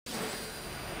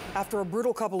After a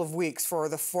brutal couple of weeks for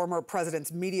the former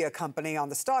president's media company on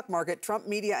the stock market, Trump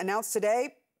Media announced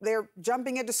today they're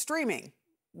jumping into streaming.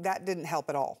 That didn't help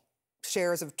at all.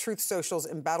 Shares of Truth Social's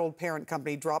embattled parent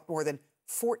company dropped more than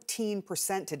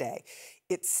 14% today.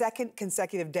 Its second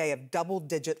consecutive day of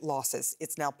double-digit losses.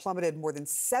 It's now plummeted more than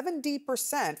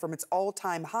 70% from its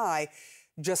all-time high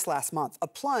just last month, a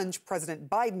plunge President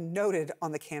Biden noted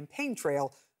on the campaign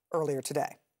trail earlier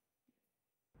today.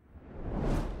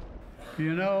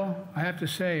 You know, I have to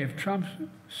say, if Trump's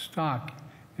stock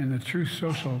in the Truth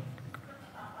Social,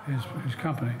 his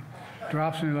company,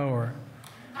 drops any lower,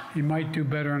 he might do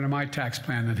better under my tax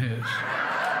plan than his.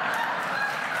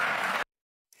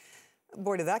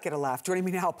 Boy, did that get a laugh. Joining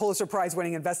me now, Pulitzer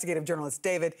Prize-winning investigative journalist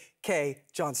David K.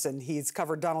 Johnston. He's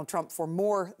covered Donald Trump for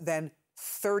more than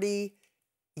 30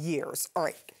 years. All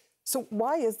right, so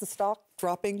why is the stock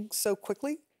dropping so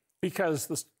quickly? Because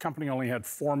this company only had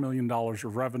 $4 million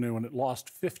of revenue and it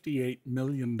lost $58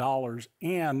 million.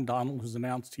 And Donald has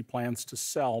announced he plans to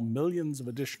sell millions of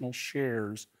additional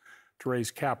shares to raise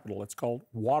capital. It's called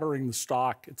watering the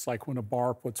stock. It's like when a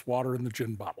bar puts water in the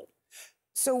gin bottle.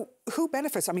 So who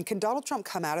benefits? I mean, can Donald Trump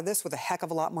come out of this with a heck of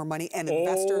a lot more money and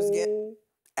investors get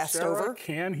essed over?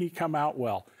 Can he come out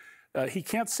well? He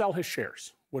can't sell his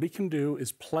shares. What he can do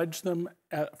is pledge them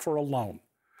for a loan.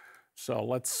 So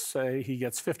let's say he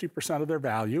gets 50% of their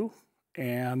value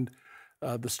and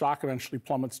the stock eventually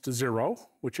plummets to zero,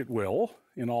 which it will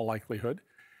in all likelihood.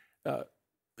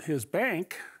 His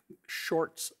bank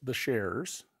shorts the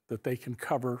shares that they can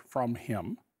cover from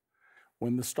him.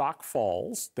 When the stock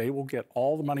falls, they will get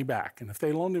all the money back. And if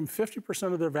they loaned him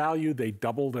 50% of their value, they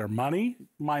double their money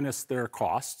minus their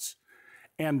costs.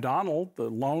 And Donald,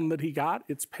 the loan that he got,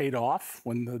 it's paid off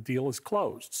when the deal is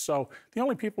closed. So the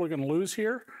only people who are going to lose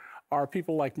here are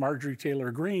people like Marjorie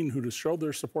Taylor Greene, who to show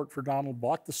their support for Donald,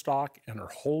 bought the stock and are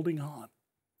holding on.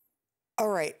 All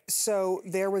right, so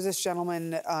there was this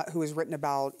gentleman who was written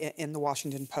about in the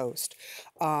Washington Post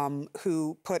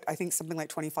who put, I think, something like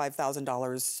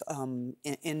 $25,000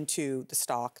 into the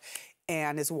stock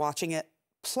and is watching it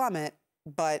plummet,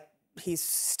 but he's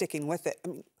sticking with it. I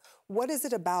mean, what is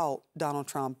it about Donald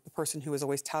Trump, the person who has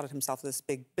always touted himself as this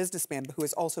big businessman, but who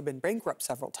has also been bankrupt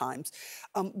several times?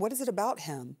 What is it about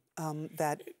him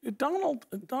that... Donald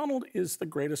is the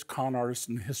greatest con artist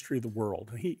in the history of the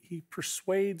world. He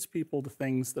persuades people to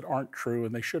things that aren't true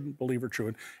and they shouldn't believe are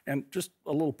true. And just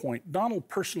a little point, Donald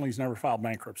personally has never filed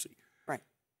bankruptcy. Right.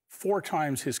 4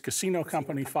 times his casino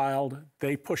company filed.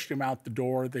 They pushed him out the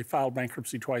door. They filed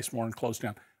bankruptcy twice more and closed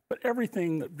down. But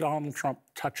everything that Donald Trump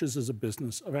touches as a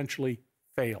business eventually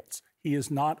fails. He is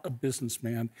not a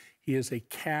businessman. He is a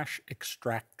cash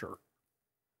extractor.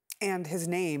 And his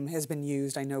name has been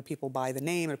used. I know people buy the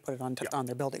name and put it on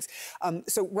their buildings.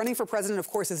 So running for president, of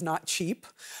course, is not cheap.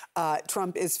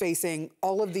 Trump is facing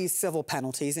all of these civil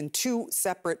penalties in 2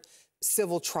 separate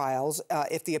civil trials.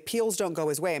 If the appeals don't go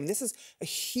his way, I mean, this is a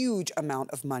huge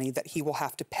amount of money that he will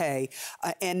have to pay.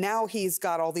 And now he's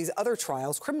got all these other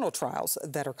trials, criminal trials,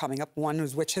 that are coming up, one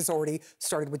of which has already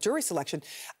started with jury selection.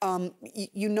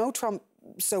 You know Trump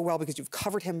so well because you've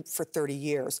covered him for 30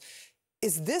 years.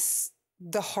 Is this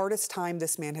the hardest time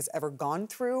this man has ever gone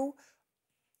through?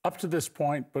 Up to this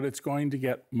point, but it's going to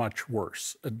get much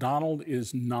worse. Donald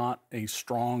is not a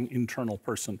strong internal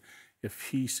person. If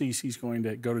he sees he's going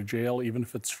to go to jail, even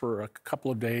if it's for a couple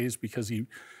of days because he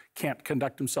can't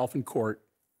conduct himself in court,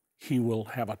 he will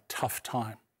have a tough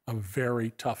time, a very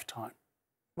tough time.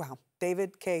 Wow.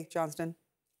 David K. Johnston,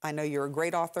 I know you're a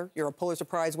great author. You're a Pulitzer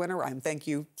Prize winner. Thank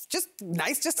you. Just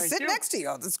nice just to sit next to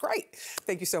you. That's great.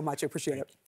 Thank you so much. I appreciate it.